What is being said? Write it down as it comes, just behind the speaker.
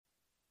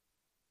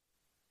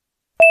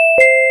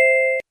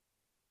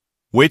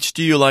Which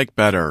do you like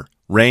better,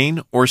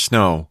 rain or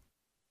snow?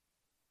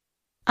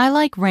 I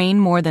like rain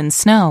more than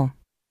snow.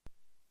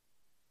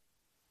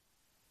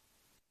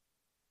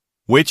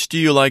 Which do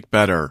you like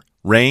better,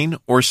 rain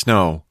or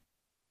snow?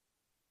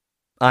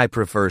 I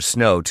prefer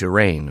snow to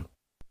rain.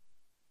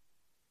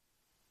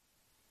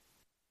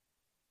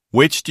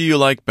 Which do you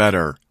like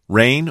better,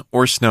 rain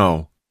or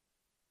snow?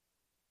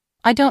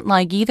 I don't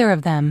like either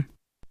of them.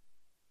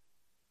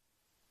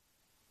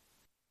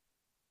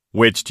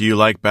 Which do you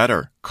like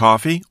better,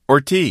 coffee or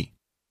tea?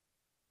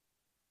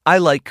 I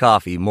like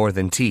coffee more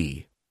than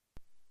tea.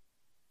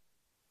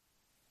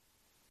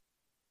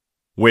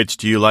 Which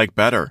do you like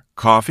better,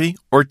 coffee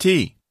or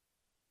tea?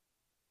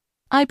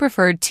 I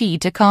prefer tea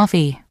to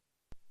coffee.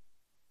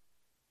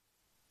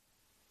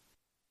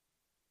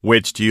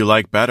 Which do you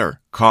like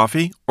better,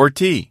 coffee or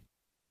tea?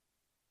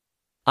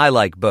 I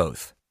like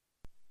both.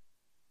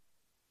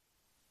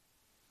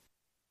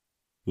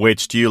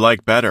 Which do you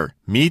like better,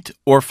 meat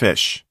or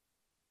fish?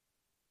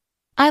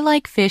 I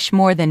like fish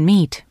more than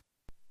meat.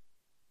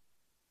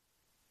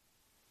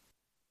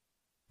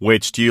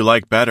 Which do you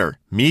like better,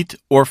 meat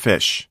or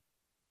fish?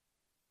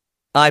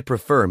 I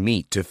prefer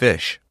meat to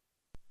fish.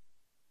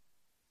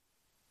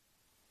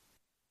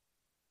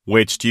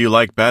 Which do you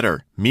like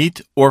better,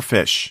 meat or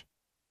fish?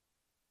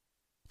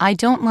 I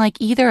don't like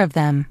either of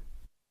them.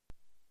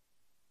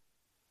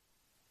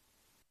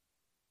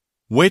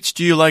 Which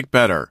do you like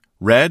better,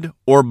 red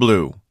or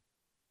blue?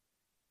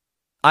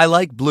 I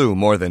like blue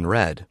more than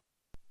red.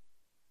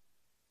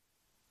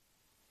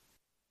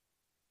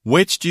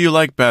 Which do you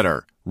like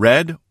better,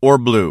 red or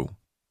blue?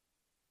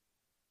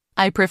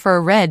 I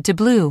prefer red to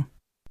blue.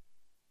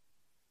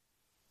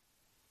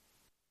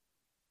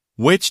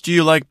 Which do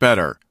you like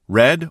better,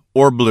 red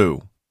or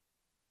blue?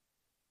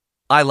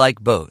 I like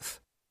both.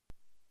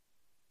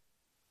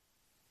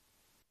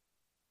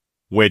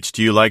 Which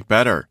do you like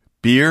better,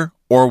 beer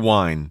or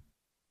wine?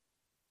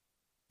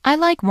 I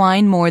like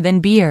wine more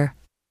than beer.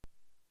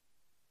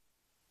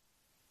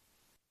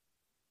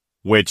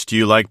 Which do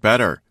you like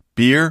better,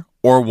 beer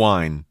or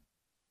wine?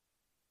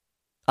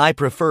 I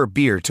prefer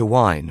beer to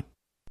wine.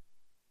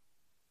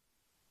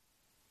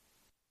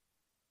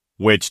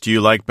 Which do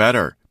you like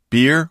better,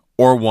 beer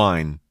or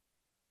wine?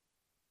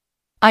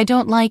 I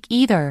don't like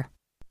either.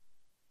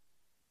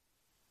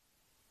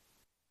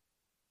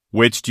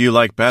 Which do you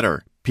like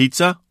better,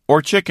 pizza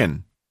or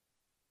chicken?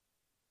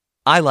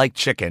 I like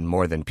chicken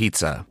more than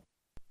pizza.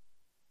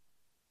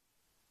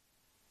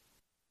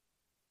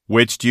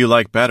 Which do you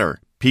like better,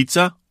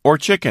 pizza or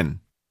chicken?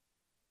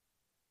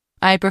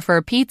 I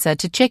prefer pizza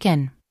to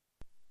chicken.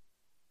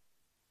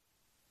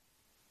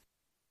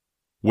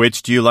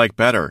 Which do you like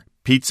better,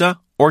 pizza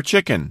or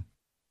chicken?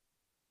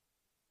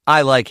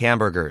 I like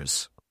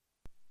hamburgers.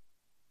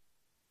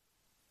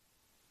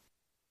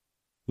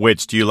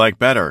 Which do you like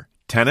better,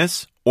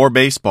 tennis or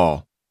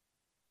baseball?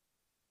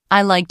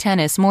 I like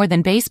tennis more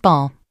than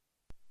baseball.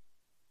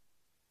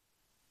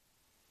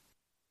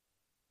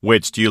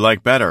 Which do you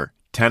like better,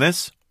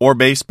 tennis or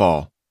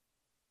baseball?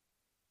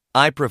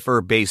 I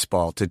prefer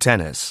baseball to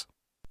tennis.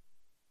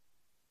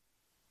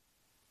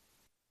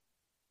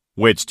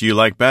 Which do you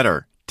like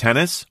better,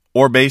 tennis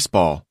or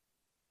baseball?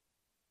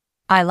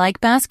 I like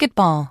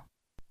basketball.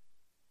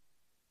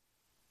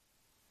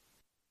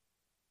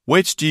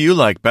 Which do you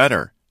like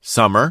better,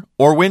 summer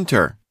or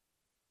winter?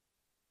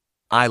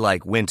 I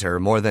like winter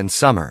more than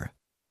summer.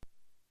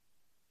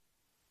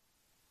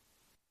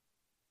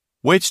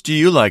 Which do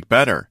you like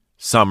better,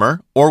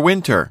 summer or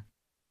winter?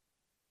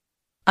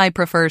 I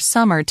prefer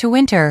summer to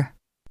winter.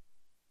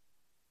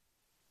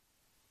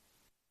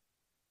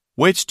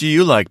 Which do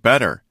you like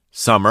better,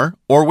 summer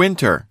or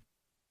winter?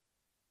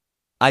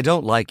 I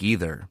don't like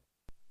either.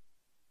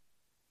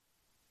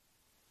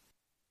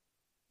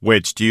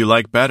 Which do you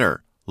like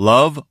better,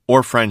 love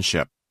or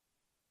friendship?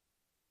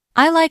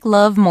 I like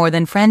love more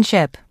than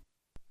friendship.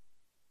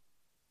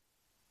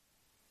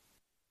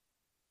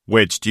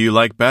 Which do you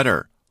like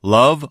better,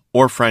 love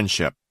or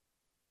friendship?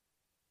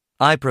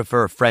 I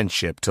prefer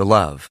friendship to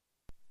love.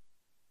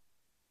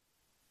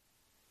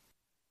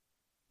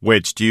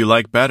 Which do you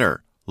like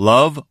better,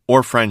 love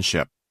or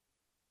friendship?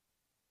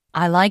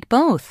 I like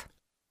both.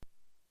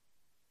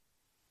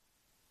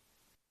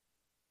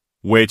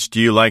 Which do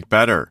you like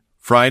better,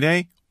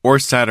 Friday or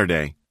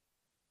Saturday?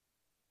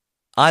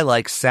 I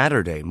like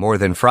Saturday more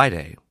than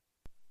Friday.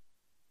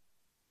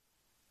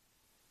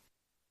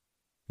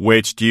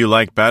 Which do you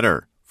like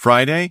better,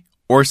 Friday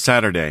or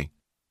Saturday?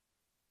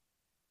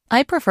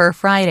 I prefer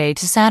Friday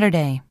to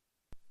Saturday.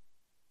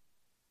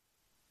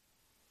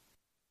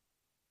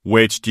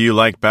 Which do you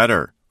like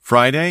better,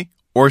 Friday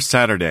or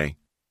Saturday?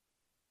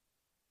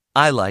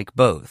 I like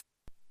both.